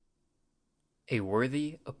A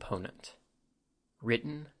Worthy Opponent.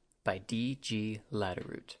 Written by D. G.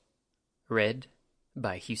 Latteroot. Read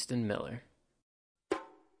by Houston Miller.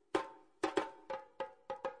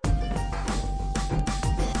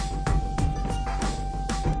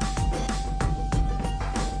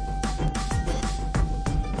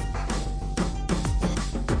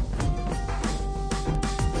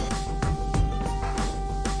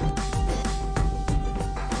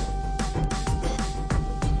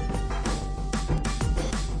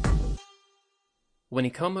 When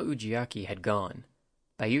Ikoma Ujiaki had gone,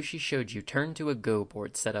 Bayushi Shoju turned to a Go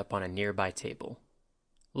board set up on a nearby table,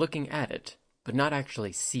 looking at it, but not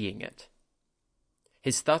actually seeing it.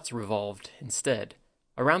 His thoughts revolved, instead,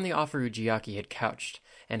 around the offer Ujiaki had couched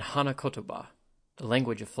and Hana Kotoba, the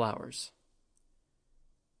language of flowers.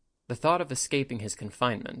 The thought of escaping his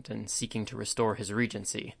confinement and seeking to restore his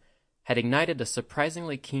regency had ignited a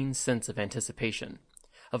surprisingly keen sense of anticipation,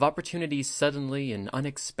 of opportunities suddenly and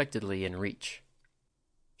unexpectedly in reach.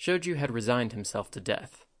 Shoju had resigned himself to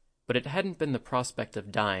death, but it hadn't been the prospect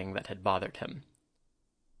of dying that had bothered him.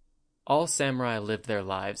 All samurai lived their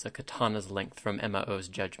lives a katana's length from Emma-O's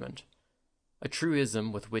judgment, a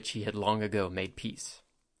truism with which he had long ago made peace.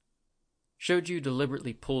 Shoju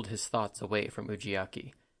deliberately pulled his thoughts away from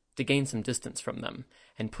Ujiaki, to gain some distance from them,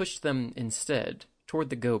 and pushed them, instead, toward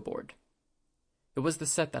the Go board. It was the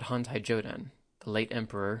set that Hantai Jodan, the late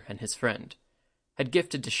emperor and his friend, had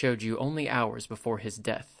gifted to Shoju only hours before his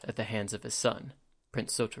death at the hands of his son,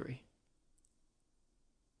 Prince Sotori.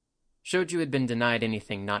 Shoju had been denied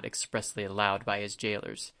anything not expressly allowed by his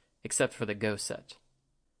jailers, except for the Go set.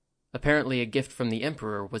 Apparently a gift from the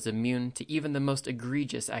emperor was immune to even the most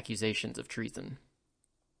egregious accusations of treason.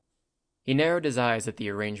 He narrowed his eyes at the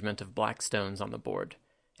arrangement of black stones on the board,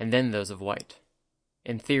 and then those of white.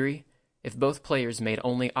 In theory, if both players made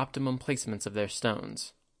only optimum placements of their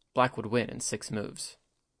stones, Black would win in 6 moves.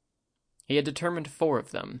 He had determined 4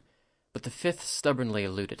 of them, but the 5th stubbornly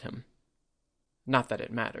eluded him. Not that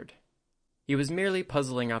it mattered. He was merely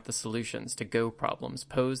puzzling out the solutions to Go problems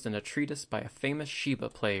posed in a treatise by a famous Shiba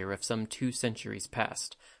player of some 2 centuries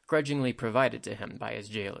past, grudgingly provided to him by his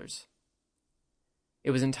jailers.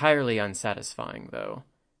 It was entirely unsatisfying, though.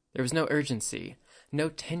 There was no urgency, no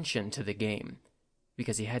tension to the game,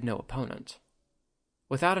 because he had no opponent.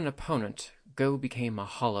 Without an opponent, Go became a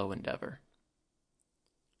hollow endeavor.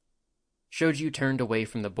 Shoju turned away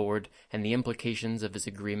from the board, and the implications of his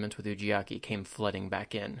agreement with Ujiaki came flooding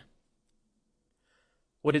back in.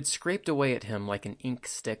 What had scraped away at him like an ink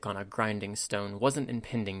stick on a grinding stone wasn't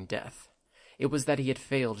impending death. It was that he had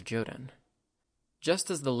failed Jodan.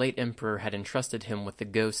 Just as the late emperor had entrusted him with the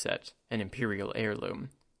Go set, an imperial heirloom,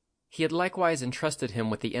 he had likewise entrusted him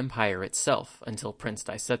with the empire itself until Prince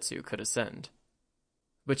Daisetsu could ascend.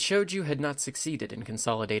 But Shoju had not succeeded in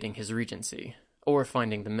consolidating his regency, or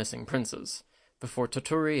finding the missing princes, before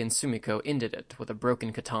Toturi and Sumiko ended it with a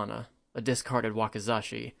broken katana, a discarded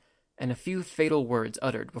wakizashi, and a few fatal words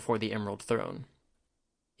uttered before the Emerald Throne.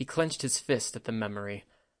 He clenched his fist at the memory,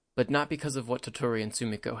 but not because of what Toturi and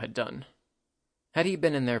Sumiko had done. Had he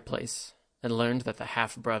been in their place, and learned that the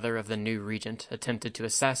half-brother of the new regent attempted to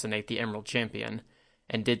assassinate the Emerald Champion,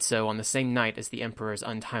 and did so on the same night as the Emperor's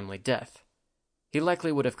untimely death, he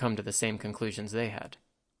likely would have come to the same conclusions they had.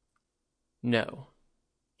 No.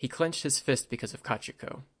 He clenched his fist because of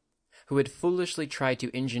Kachiko, who had foolishly tried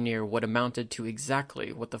to engineer what amounted to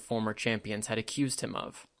exactly what the former champions had accused him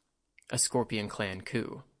of, a Scorpion Clan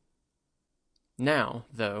coup. Now,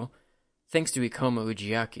 though, thanks to Ikoma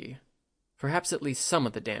Ujiaki, perhaps at least some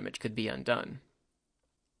of the damage could be undone.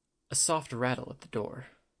 A soft rattle at the door.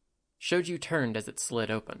 Shoju turned as it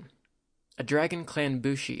slid open. A Dragon Clan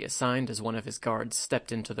Bushi assigned as one of his guards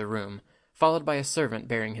stepped into the room, followed by a servant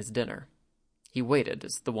bearing his dinner. He waited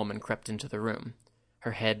as the woman crept into the room,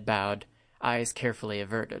 her head bowed, eyes carefully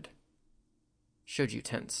averted. Shoju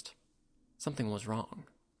tensed. Something was wrong.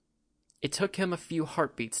 It took him a few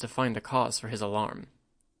heartbeats to find a cause for his alarm.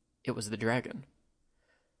 It was the dragon.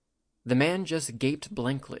 The man just gaped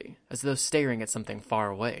blankly, as though staring at something far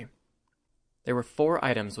away. There were 4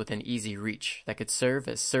 items within easy reach that could serve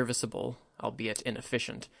as serviceable, albeit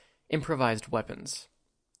inefficient, improvised weapons.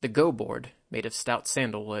 The Go board, made of stout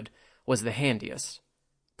sandalwood, was the handiest,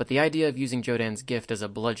 but the idea of using Jodan's gift as a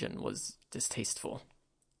bludgeon was distasteful.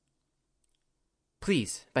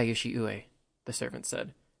 "Please, Bayushi Ue," the servant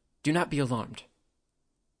said. "Do not be alarmed."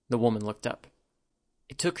 The woman looked up.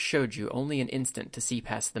 It took Shoju only an instant to see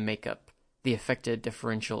past the makeup, the affected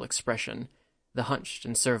deferential expression, the hunched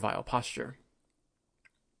and servile posture.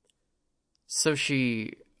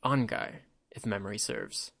 "Soshi Ongai, if memory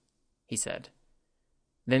serves," he said,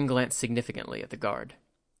 then glanced significantly at the guard.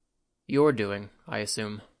 Your doing, I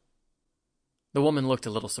assume. The woman looked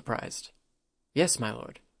a little surprised. Yes, my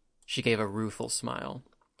lord. She gave a rueful smile.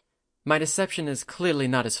 My deception is clearly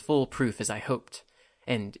not as foolproof as I hoped.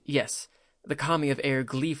 And yes, the Kami of Air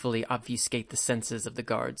gleefully obfuscate the senses of the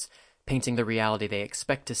guards, painting the reality they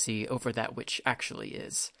expect to see over that which actually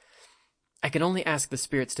is. I can only ask the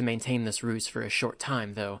spirits to maintain this ruse for a short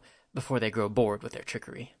time, though, before they grow bored with their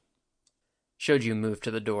trickery. Shoju moved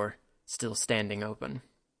to the door, still standing open.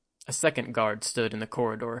 A second guard stood in the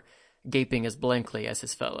corridor, gaping as blankly as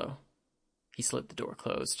his fellow. He slid the door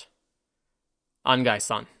closed.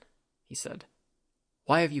 Angai-san, he said.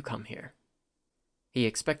 Why have you come here? He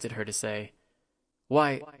expected her to say,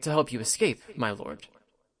 Why, to help you escape, my lord,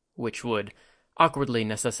 which would awkwardly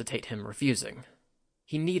necessitate him refusing.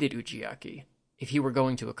 He needed Ujiaki, if he were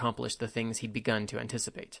going to accomplish the things he'd begun to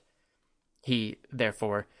anticipate. He,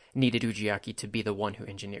 therefore, needed Ujiaki to be the one who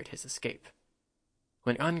engineered his escape.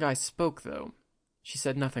 When Angai spoke, though, she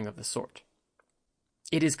said nothing of the sort.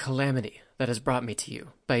 It is calamity that has brought me to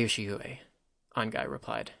you, Bayushi-ue, Angai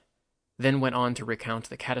replied, then went on to recount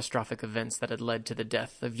the catastrophic events that had led to the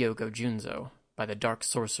death of Yogo Junzo by the dark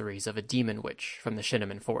sorceries of a demon witch from the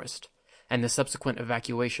Shinneman Forest, and the subsequent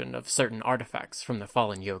evacuation of certain artifacts from the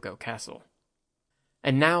fallen Yogo Castle.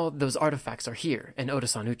 And now those artifacts are here in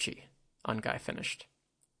Otosanuchi, Angai finished.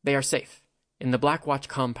 They are safe, in the Black Watch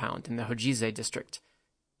compound in the Hojize district,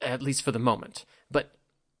 at least for the moment, but...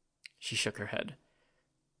 She shook her head.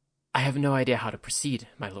 I have no idea how to proceed,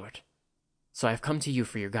 my lord, so I have come to you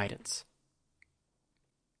for your guidance.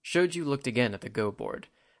 Shoju looked again at the Go board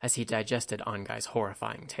as he digested Angai's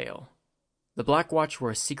horrifying tale. The Black Watch were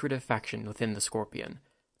a secretive faction within the Scorpion,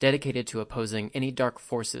 dedicated to opposing any dark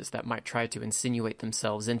forces that might try to insinuate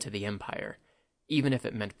themselves into the Empire, even if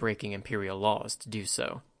it meant breaking Imperial laws to do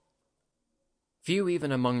so. Few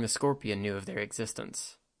even among the Scorpion knew of their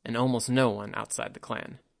existence, and almost no one outside the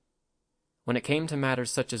clan. When it came to matters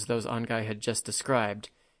such as those Angai had just described,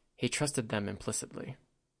 he trusted them implicitly.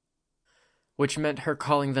 Which meant her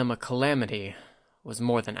calling them a calamity was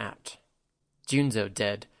more than apt. Junzo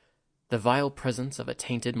dead, the vile presence of a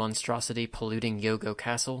tainted monstrosity polluting Yogo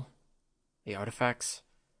Castle, the artifacts.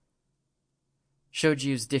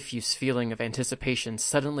 Shoju's diffuse feeling of anticipation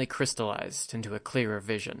suddenly crystallized into a clearer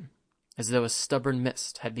vision, as though a stubborn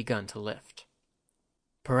mist had begun to lift.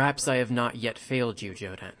 Perhaps I have not yet failed you,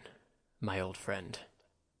 Joden, my old friend.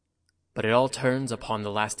 But it all turns upon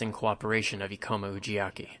the lasting cooperation of Ikoma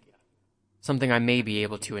Ujiaki. Something I may be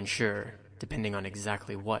able to ensure, depending on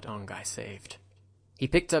exactly what Angai saved. He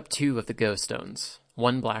picked up 2 of the Go stones,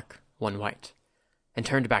 one black, one white, and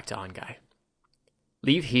turned back to Angai.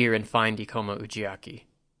 Leave here and find Ikoma Ujiaki,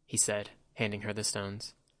 he said, handing her the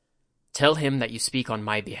stones. Tell him that you speak on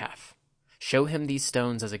my behalf. Show him these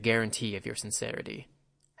stones as a guarantee of your sincerity.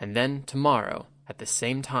 And then, tomorrow, at the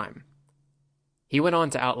same time... He went on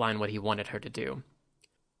to outline what he wanted her to do.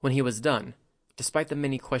 When he was done, despite the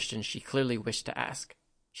many questions she clearly wished to ask,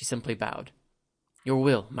 she simply bowed. Your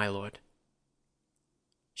will, my lord.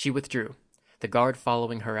 She withdrew, the guard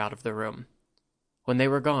following her out of the room. When they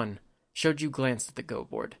were gone, Shoju glanced at the Go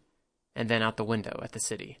board, and then out the window at the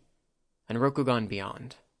city, and Rokugan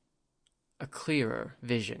beyond. A clearer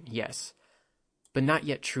vision, yes, but not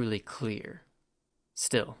yet truly clear.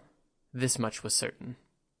 Still, this much was certain.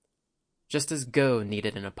 Just as Go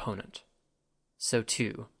needed an opponent, so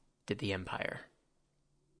too did the Empire.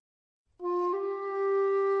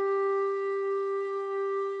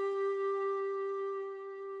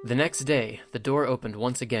 The next day, the door opened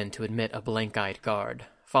once again to admit a blank-eyed guard,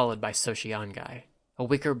 followed by Soshi Angai, a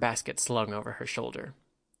wicker basket slung over her shoulder.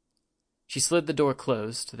 She slid the door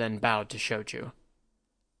closed, then bowed to Shoju.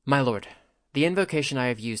 My lord, the invocation I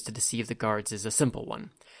have used to deceive the guards is a simple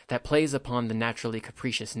one, that plays upon the naturally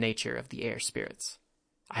capricious nature of the air spirits.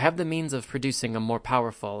 I have the means of producing a more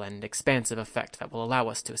powerful and expansive effect that will allow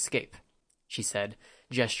us to escape, she said,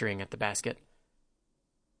 gesturing at the basket.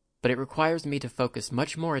 But it requires me to focus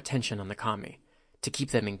much more attention on the Kami, to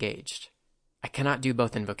keep them engaged. I cannot do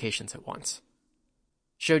both invocations at once.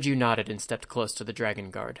 Shoju nodded and stepped close to the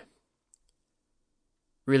dragon guard.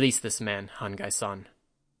 Release this man, Angai-san.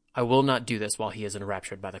 I will not do this while he is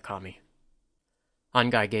enraptured by the Kami.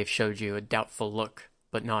 Angai gave Shoju a doubtful look,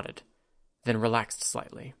 but nodded, then relaxed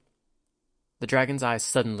slightly. The dragon's eyes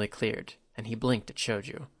suddenly cleared, and he blinked at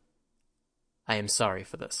Shoju. I am sorry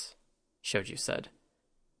for this, Shoju said.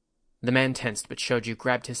 The man tensed, but Shoju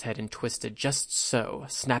grabbed his head and twisted just so,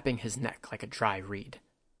 snapping his neck like a dry reed.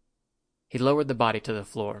 He lowered the body to the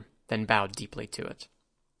floor, then bowed deeply to it.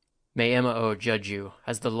 May Emma-O judge you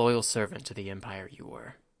as the loyal servant to the Empire you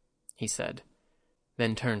were, he said,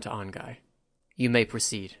 then turned to Angai. You may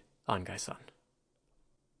proceed, Angai-san.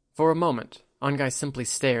 For a moment, Angai simply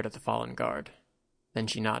stared at the fallen guard. Then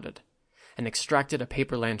she nodded, and extracted a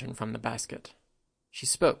paper lantern from the basket. She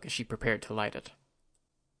spoke as she prepared to light it.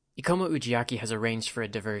 Ikomo Ujiaki has arranged for a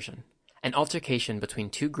diversion, an altercation between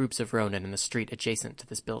two groups of Ronin in the street adjacent to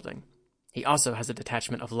this building. He also has a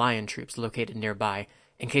detachment of lion troops located nearby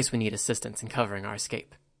in case we need assistance in covering our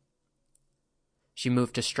escape. She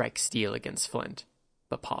moved to strike steel against flint,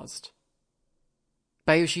 but paused.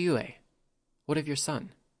 Bayushi Ue, what of your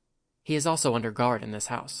son? He is also under guard in this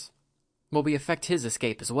house. Will we effect his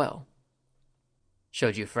escape as well?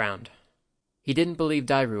 Shoju frowned. He didn't believe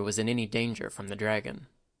Dairu was in any danger from the dragon.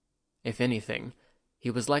 If anything, he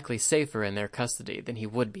was likely safer in their custody than he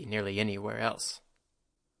would be nearly anywhere else.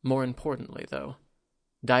 More importantly, though,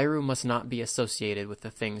 Dairu must not be associated with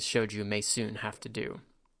the things Shoju may soon have to do.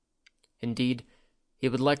 Indeed, he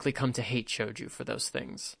would likely come to hate Shoju for those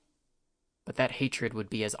things. But that hatred would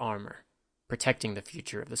be as armor, protecting the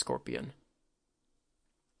future of the Scorpion.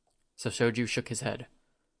 So Shoju shook his head.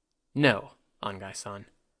 No, Angai-san.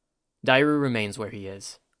 Dairu remains where he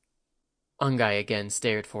is. Angai again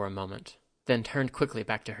stared for a moment, then turned quickly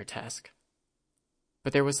back to her task.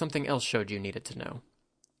 But there was something else Shoju needed to know.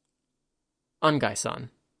 Angai-san.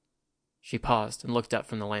 She paused and looked up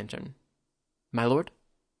from the lantern. My lord?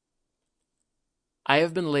 I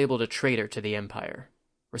have been labeled a traitor to the Empire,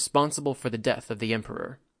 responsible for the death of the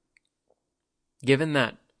Emperor. Given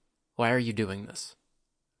that, why are you doing this?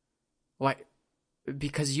 Why,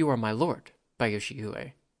 because you are my lord, Bayushi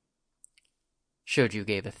Ue. Shoju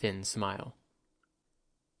gave a thin smile.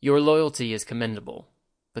 Your loyalty is commendable,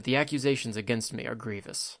 but the accusations against me are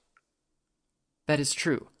grievous. That is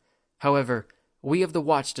true. However, we of the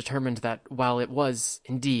Watch determined that while it was,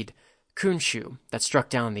 indeed, Kunshu that struck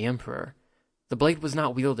down the Emperor, the blade was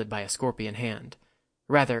not wielded by a scorpion hand.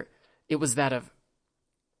 Rather, it was that of...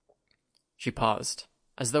 She paused,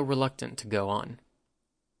 as though reluctant to go on.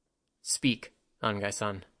 Speak,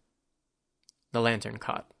 Angai-san. The lantern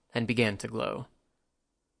caught, and began to glow.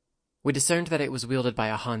 We discerned that it was wielded by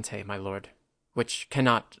a Hante, my lord, which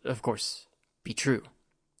cannot, of course, be true.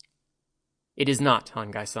 It is not,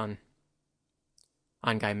 Angai-san.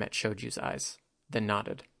 Angai met Shoju's eyes, then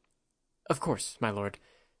nodded. Of course, my lord.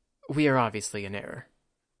 We are obviously in error.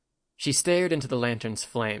 She stared into the lantern's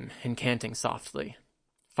flame, incanting softly.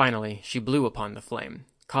 Finally, she blew upon the flame,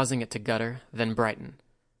 causing it to gutter, then brighten.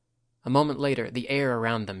 A moment later, the air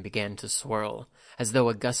around them began to swirl, as though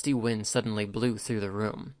a gusty wind suddenly blew through the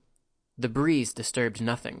room. The breeze disturbed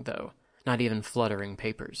nothing, though, not even fluttering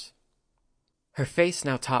papers. Her face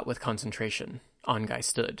now taut with concentration, Angai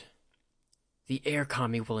stood. The air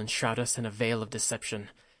kami will enshroud us in a veil of deception,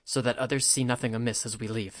 so that others see nothing amiss as we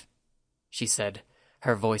leave, she said,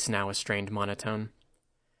 her voice now a strained monotone.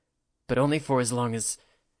 But only for as long as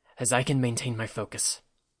I can maintain my focus.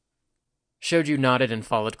 Shoju nodded and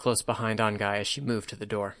followed close behind Angai as she moved to the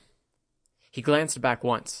door. He glanced back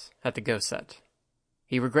once, at the go set.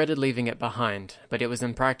 He regretted leaving it behind, but it was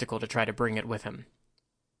impractical to try to bring it with him.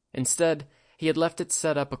 Instead, he had left it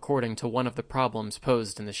set up according to one of the problems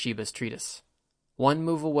posed in the Shiba's treatise. One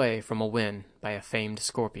move away from a win by a famed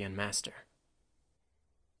scorpion master.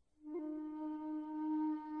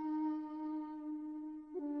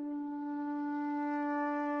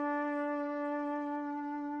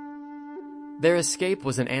 Their escape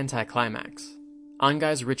was an anticlimax.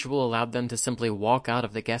 Angai's ritual allowed them to simply walk out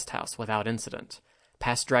of the guest house without incident,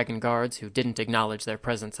 past dragon guards who didn't acknowledge their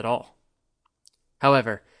presence at all.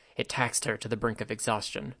 However, it taxed her to the brink of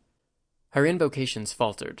exhaustion. Her invocations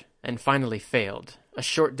faltered, and finally failed, a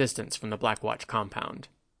short distance from the Black Watch compound,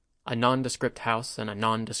 a nondescript house in a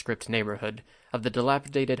nondescript neighborhood of the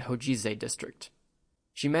dilapidated Hojize district.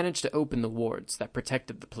 She managed to open the wards that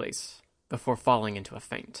protected the place, before falling into a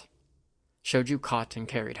faint. Shoju caught and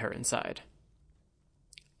carried her inside.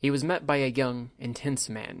 He was met by a young, intense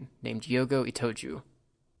man named Yogo Itoju.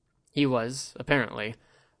 He was, apparently,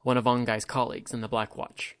 one of Angai's colleagues in the Black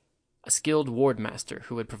Watch, a skilled ward master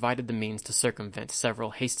who had provided the means to circumvent several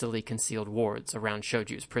hastily concealed wards around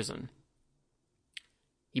Shoju's prison.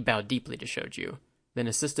 He bowed deeply to Shoju, then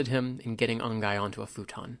assisted him in getting Angai onto a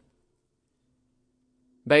futon.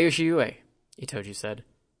 Bayushi Ue, Itoju said,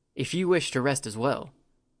 if you wish to rest as well.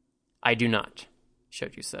 I do not,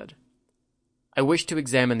 Shoju said. I wish to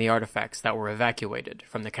examine the artifacts that were evacuated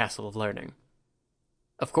from the Castle of Learning.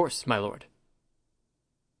 Of course, my lord.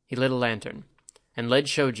 He lit a lantern, and led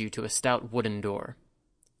Shoju to a stout wooden door.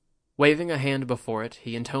 Waving a hand before it,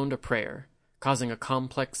 he intoned a prayer, causing a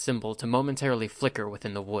complex symbol to momentarily flicker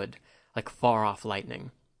within the wood, like far-off lightning.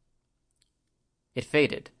 It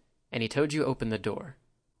faded, and Itoju opened the door,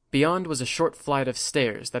 Beyond was a short flight of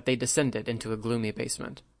stairs that they descended into a gloomy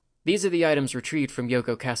basement. "These are the items retrieved from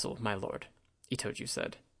Yogo Castle, my lord," Itoju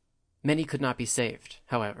said. "Many could not be saved,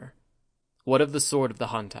 however." "What of the sword of the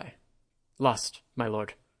Hantai?" "Lost, my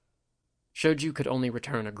lord." Shoju could only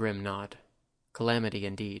return a grim nod. Calamity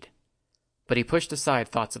indeed. But he pushed aside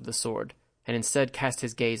thoughts of the sword, and instead cast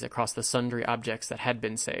his gaze across the sundry objects that had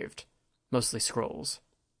been saved, mostly scrolls.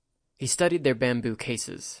 He studied their bamboo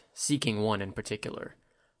cases, seeking one in particular,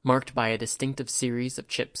 marked by a distinctive series of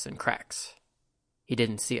chips and cracks. He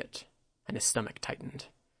didn't see it, and his stomach tightened.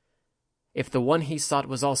 If the one he sought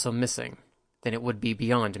was also missing, then it would be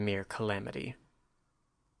beyond mere calamity.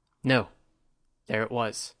 No, there it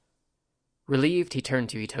was. Relieved, he turned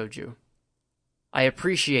to Itoju. "I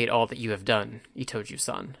appreciate all that you have done,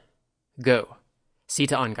 Itoju-san. Go, see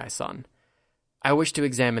to Angai-san. I wish to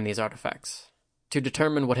examine these artifacts, to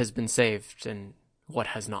determine what has been saved and what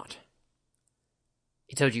has not."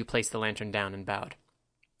 Itoju placed the lantern down and bowed.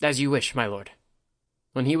 "As you wish, my lord."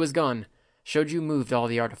 When he was gone, Shoju moved all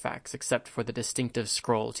the artifacts except for the distinctive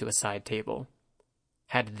scroll to a side table.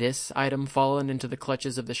 Had this item fallen into the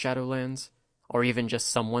clutches of the Shadowlands, or even just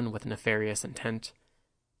someone with nefarious intent,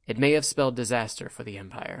 it may have spelled disaster for the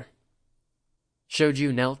Empire.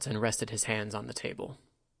 Shoju knelt and rested his hands on the table.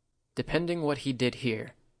 Depending what he did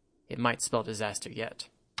here, it might spell disaster yet.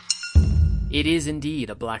 "It is indeed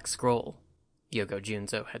a black scroll," Yogo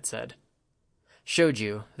Junzo had said.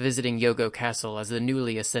 Shoju, visiting Yogo Castle as the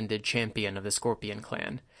newly ascended champion of the Scorpion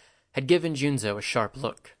clan, had given Junzo a sharp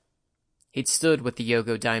look. He'd stood with the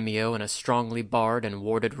Yogo daimyo in a strongly barred and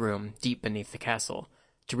warded room deep beneath the castle,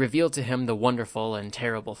 to reveal to him the wonderful and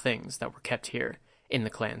terrible things that were kept here, in the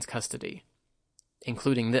clan's custody.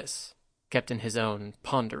 Including this, kept in his own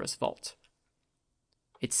ponderous vault.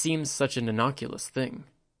 "It seems such an innocuous thing,"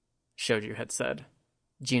 Shoju had said.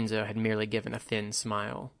 Junzo had merely given a thin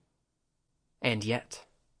smile. "And yet."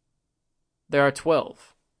 "There are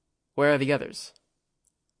 12. Where are the others?"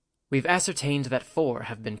 "We've ascertained that 4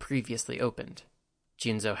 have been previously opened,"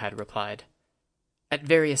 Junzo had replied. "At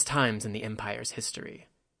various times in the Empire's history.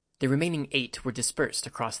 The remaining 8 were dispersed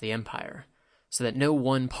across the Empire, so that no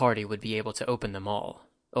one party would be able to open them all,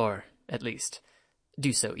 or, at least,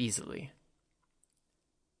 do so easily."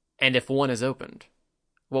 "And if one is opened,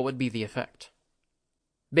 what would be the effect?"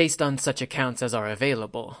 "Based on such accounts as are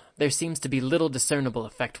available, there seems to be little discernible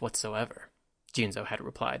effect whatsoever," Junzo had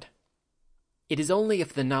replied. "It is only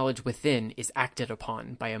if the knowledge within is acted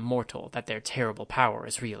upon by a mortal that their terrible power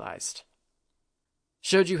is realized."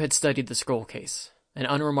 Shoju had studied the scroll case, an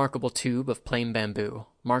unremarkable tube of plain bamboo,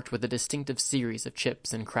 marked with a distinctive series of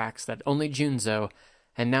chips and cracks that only Junzo,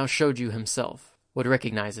 and now Shoju himself, would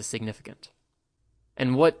recognize as significant.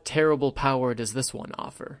 "And what terrible power does this one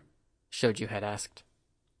offer?" Shoju had asked.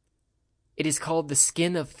 "It is called the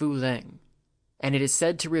Skin of Fu Leng, and it is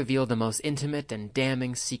said to reveal the most intimate and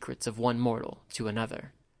damning secrets of one mortal to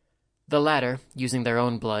another. The latter, using their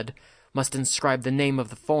own blood, must inscribe the name of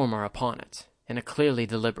the former upon it, in a clearly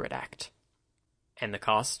deliberate act." "And the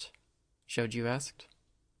cost?" Shoju asked.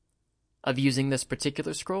 "Of using this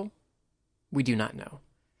particular scroll? We do not know.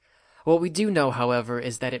 What we do know, however,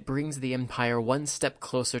 is that it brings the Empire one step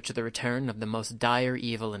closer to the return of the most dire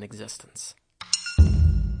evil in existence."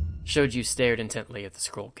 Shoju stared intently at the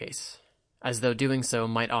scroll case, as though doing so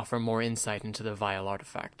might offer more insight into the vile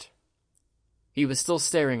artifact. He was still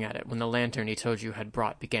staring at it when the lantern Itoju had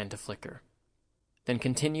brought began to flicker, then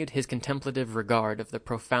continued his contemplative regard of the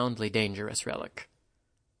profoundly dangerous relic.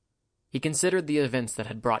 He considered the events that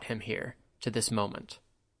had brought him here, to this moment.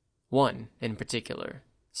 One, in particular,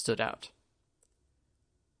 stood out.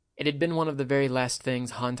 It had been one of the very last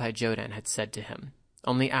things Hantai Jodan had said to him,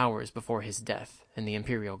 only hours before his death in the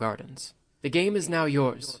Imperial Gardens. "The game is now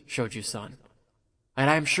yours, Shoju-san, and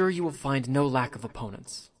I am sure you will find no lack of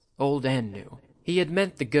opponents, old and new." He had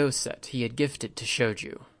meant the Go set he had gifted to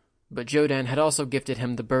Shoju, but Jodan had also gifted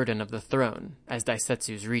him the burden of the throne as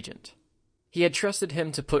Daisetsu's regent. He had trusted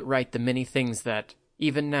him to put right the many things that,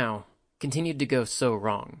 even now, continued to go so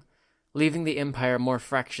wrong, leaving the Empire more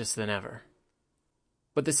fractious than ever.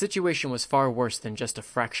 But the situation was far worse than just a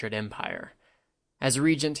fractured empire. As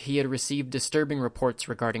regent, he had received disturbing reports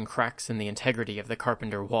regarding cracks in the integrity of the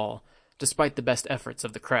Carpenter Wall, despite the best efforts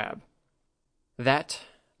of the Crab. That,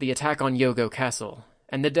 the attack on Yogo Castle,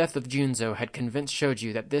 and the death of Junzo had convinced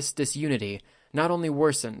Shoju that this disunity not only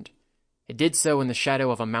worsened, it did so in the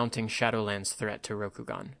shadow of a mounting Shadowlands threat to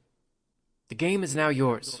Rokugan. "The game is now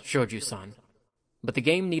yours, Shoju-san." But the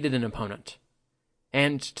game needed an opponent.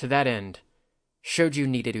 And, to that end, Shoju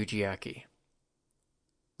needed Ujiaki.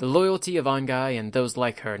 The loyalty of Angai and those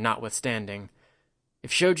like her notwithstanding,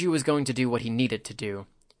 if Shoju was going to do what he needed to do,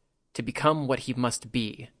 To become what he must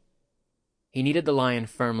be, he needed the lion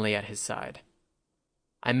firmly at his side.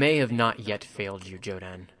 I may have not yet failed you,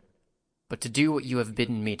 Jodan, but to do what you have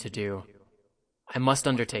bidden me to do, I must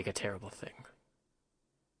undertake a terrible thing.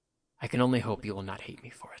 I can only hope you will not hate me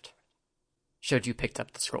for it. Shoju picked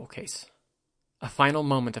up the scroll case. A final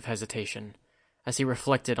moment of hesitation, as he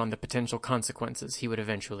reflected on the potential consequences he would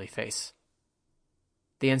eventually face.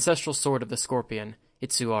 The ancestral sword of the Scorpion,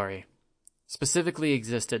 Itsuari, specifically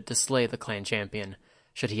existed to slay the clan champion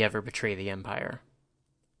should he ever betray the Empire.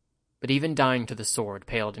 But even dying to the sword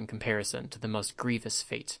paled in comparison to the most grievous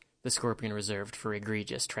fate the Scorpion reserved for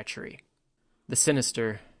egregious treachery. The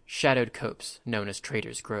sinister, shadowed copse known as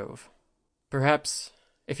Traitor's Grove. Perhaps,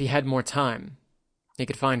 if he had more time, he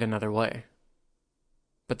could find another way.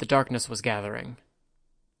 But the darkness was gathering.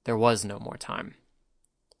 There was no more time.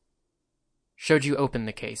 Shoju opened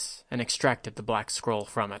the case and extracted the black scroll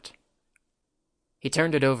from it. He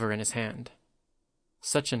turned it over in his hand.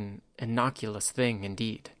 Such an innocuous thing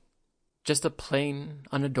indeed. Just a plain,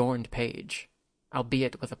 unadorned page,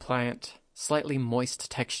 albeit with a pliant, slightly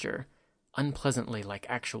moist texture, unpleasantly like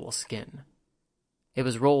actual skin. It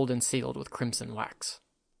was rolled and sealed with crimson wax.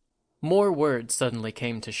 More words suddenly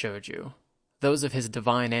came to Shoju, those of his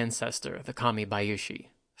divine ancestor, the Kami Bayushi,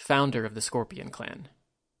 founder of the Scorpion clan.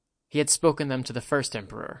 He had spoken them to the first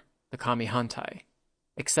emperor, the Kami Hantai,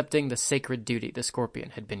 accepting the sacred duty the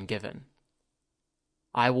Scorpion had been given.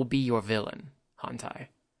 I will be your villain, Hantai.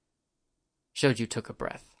 Shoju took a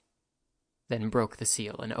breath, then broke the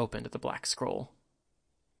seal and opened the black scroll.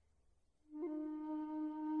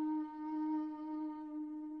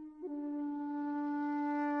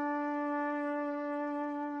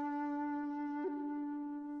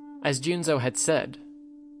 As Junzo had said,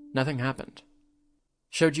 nothing happened.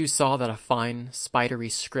 Shoju saw that a fine, spidery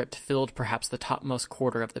script filled perhaps the topmost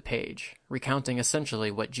quarter of the page, recounting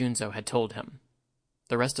essentially what Junzo had told him.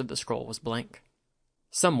 The rest of the scroll was blank.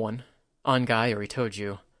 Someone, Angai or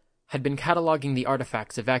Itoju, had been cataloging the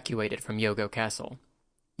artifacts evacuated from Yogo Castle,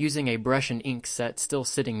 using a brush and ink set still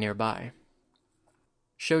sitting nearby.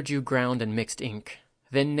 Shoju ground and mixed ink,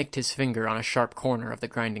 then nicked his finger on a sharp corner of the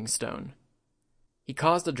grinding stone. He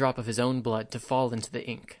caused a drop of his own blood to fall into the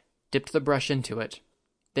ink, dipped the brush into it,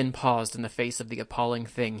 then paused in the face of the appalling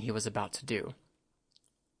thing he was about to do.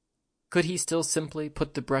 Could he still simply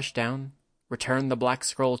put the brush down, return the black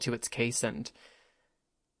scroll to its case, and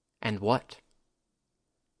what?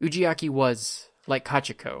 Ujiaki was, like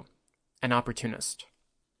Kachiko, an opportunist.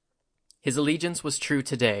 His allegiance was true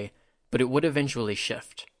today, but it would eventually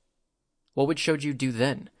shift. What would Shoju do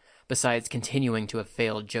then, besides continuing to have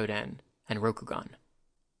failed Jodan and Rokugan?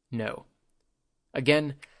 No.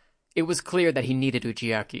 Again, it was clear that he needed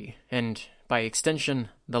Ujiaki, and, by extension,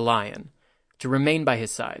 the lion, to remain by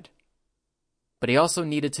his side. But he also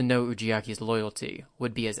needed to know Ujiaki's loyalty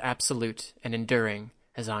would be as absolute and enduring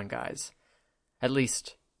as Angai's, at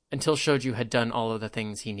least until Shoju had done all of the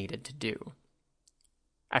things he needed to do.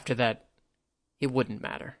 After that, it wouldn't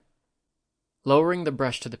matter. Lowering the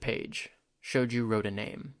brush to the page, Shoju wrote a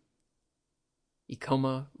name.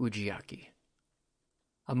 Ikoma Ujiaki.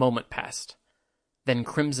 A moment passed. Then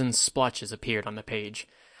crimson splotches appeared on the page,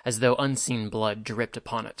 as though unseen blood dripped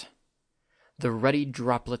upon it. The ruddy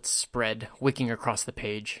droplets spread, wicking across the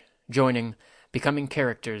page, joining, becoming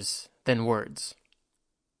characters, then words.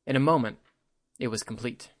 In a moment, it was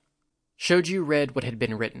complete. Shoju read what had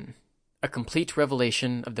been written, a complete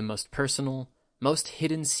revelation of the most personal, most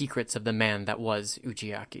hidden secrets of the man that was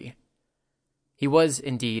Ujiaki. He was,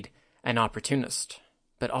 indeed, an opportunist,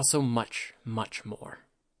 but also much, much more.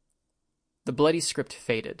 The bloody script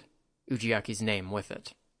faded, Ujiaki's name with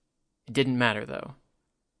it. It didn't matter, though.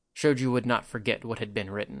 Shoju would not forget what had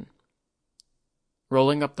been written.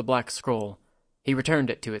 Rolling up the black scroll, he returned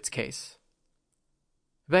it to its case.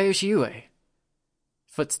 Bayushi Ue!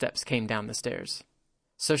 Footsteps came down the stairs.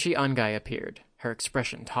 Soshi Angai appeared, her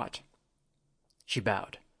expression taut. She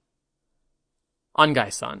bowed.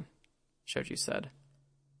 Angai-san, Shoju said.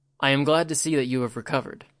 I am glad to see that you have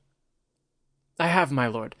recovered. I have, my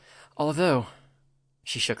lord, although...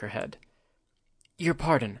 She shook her head. Your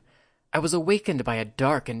pardon. I was awakened by a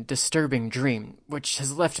dark and disturbing dream, which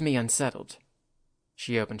has left me unsettled.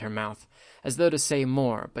 She opened her mouth, as though to say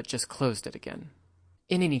more, but just closed it again.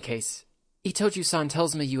 In any case, Itoju-san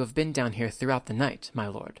tells me you have been down here throughout the night, my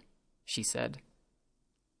lord, she said.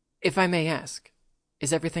 If I may ask,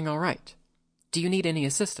 is everything all right? Do you need any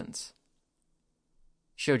assistance?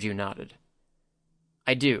 Shoju nodded.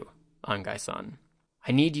 I do, Angai-san.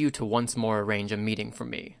 I need you to once more arrange a meeting for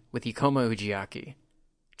me with Ikoma Ujiaki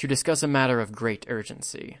to discuss a matter of great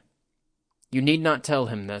urgency. You need not tell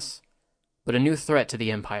him this, But a new threat to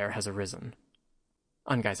the Empire has arisen.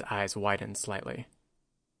 Angai's eyes widened slightly.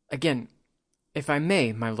 Again, if I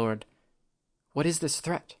may, my lord, what is this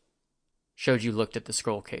threat? Shoju looked at the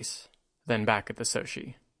scroll case, then back at the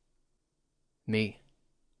Soshi. Me.